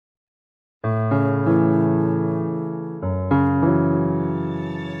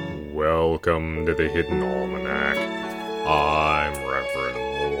Welcome to the Hidden Almanac. I'm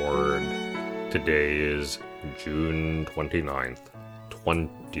Reverend Lord. Today is June 29th,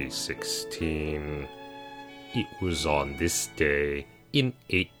 2016. It was on this day in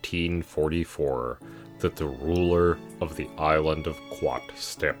 1844 that the ruler of the Island of Quat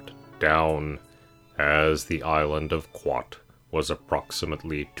stepped down, as the Island of Quat was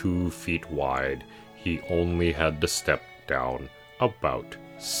approximately 2 feet wide. He only had to step down about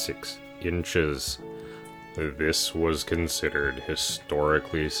 6 inches. This was considered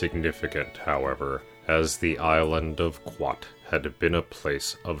historically significant, however, as the Island of Quat had been a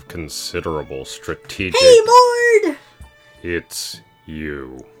place of considerable strategic... Hey, Mord! It's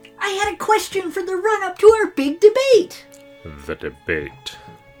you. I had a question for the run-up to our big debate. The debate.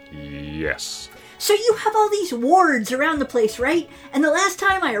 Yes. So you have all these wards around the place, right? And the last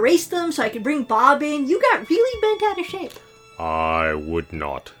time I erased them so I could bring Bob in, you got really bent out of shape. I would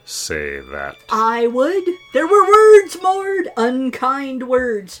not say that. I would. There were words, Mord. Unkind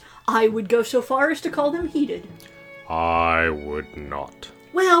words. I would go so far as to call them heated. I would not.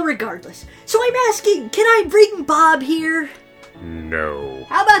 Well, regardless. So I'm asking, can I bring Bob here? No.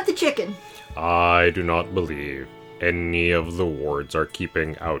 How about the chicken? I do not believe any of the wards are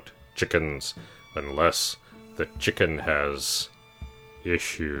keeping out chickens, unless the chicken has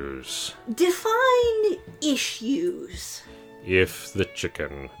issues. Define issues. If the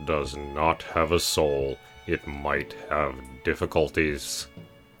chicken does not have a soul, it might have difficulties.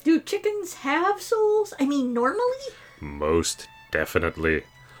 Do chickens have souls? I mean, normally? Most definitely.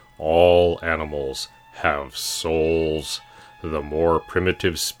 All animals have souls. The more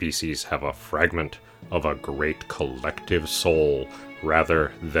primitive species have a fragment of a great collective soul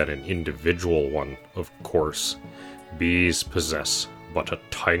rather than an individual one, of course. Bees possess but a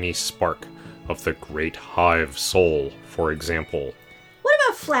tiny spark of the great hive soul, for example. What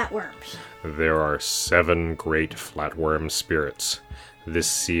about flatworms? There are 7 great flatworm spirits. This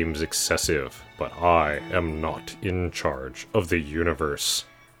seems excessive, but I am not in charge of the universe.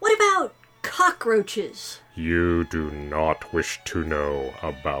 What about cockroaches? You do not wish to know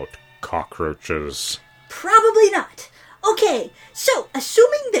about cockroaches. Probably not. Okay, so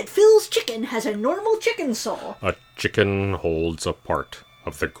assuming that Phil's chicken has a normal chicken soul. A chicken holds a part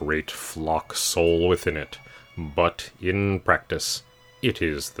of the great flock soul within it, but in practice, it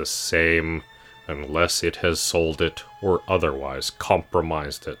is the same, unless it has sold it or otherwise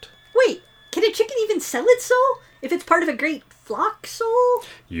compromised it. Wait, can a chicken even sell its soul if it's part of a great flock soul?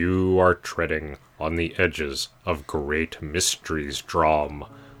 You are treading on the edges of great mysteries, Drom.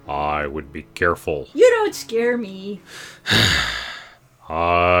 I would be careful. You don't scare me.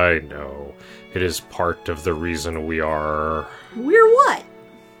 I know. It is part of the reason we are... We're what?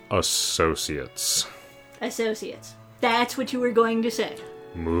 Associates. Associates. That's what you were going to say.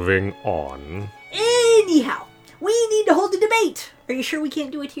 Moving on. Anyhow, we need to hold a debate. Are you sure we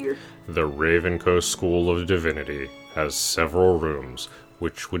can't do it here? The Ravencoast School of Divinity has several rooms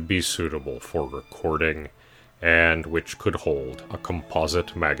which would be suitable for recording, and which could hold a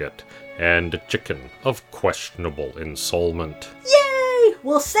composite maggot and a chicken of questionable ensoulment. Yay!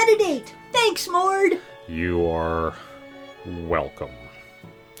 We'll set a date. Thanks, Mord. You are welcome.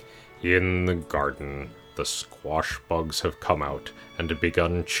 In the garden, the squash bugs have come out and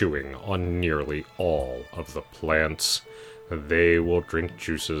begun chewing on nearly all of the plants. They will drink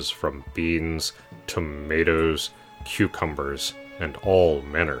juices from beans, tomatoes, cucumbers, and all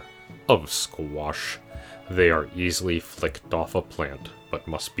manner of squash. They are easily flicked off a plant, but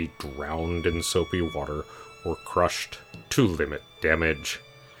must be drowned in soapy water or crushed to limit damage.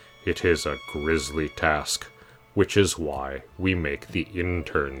 It is a grisly task, which is why we make the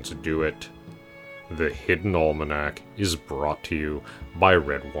interns do it. The Hidden Almanac is brought to you by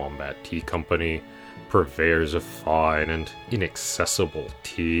Red Wombat Tea Company, purveyors of fine and inaccessible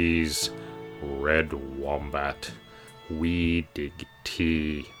teas. Red Wombat. We dig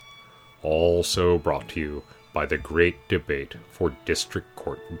tea. Also brought to you by the Great Debate for District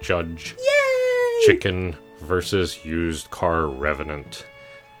Court Judge. Yay! Chicken versus used car revenant.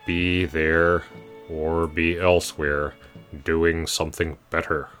 Be there or be elsewhere doing something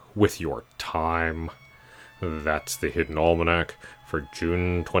better with your time. That's the Hidden Almanac for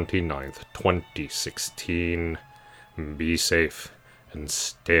June 29th, 2016. Be safe and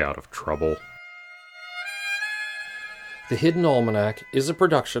stay out of trouble. The Hidden Almanac is a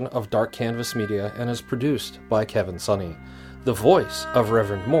production of Dark Canvas Media and is produced by Kevin Sonney. The voice of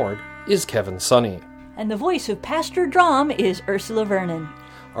Reverend Mord is Kevin Sonney. And the voice of Pastor Drom is Ursula Vernon.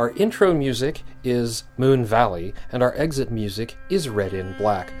 Our intro music is Moon Valley, and our exit music is Red in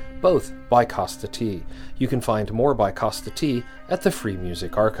Black, both by Costa T. You can find more by Costa T at the Free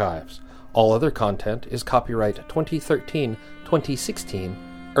Music Archives. All other content is copyright 2013-2016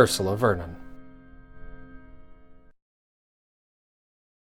 Ursula Vernon.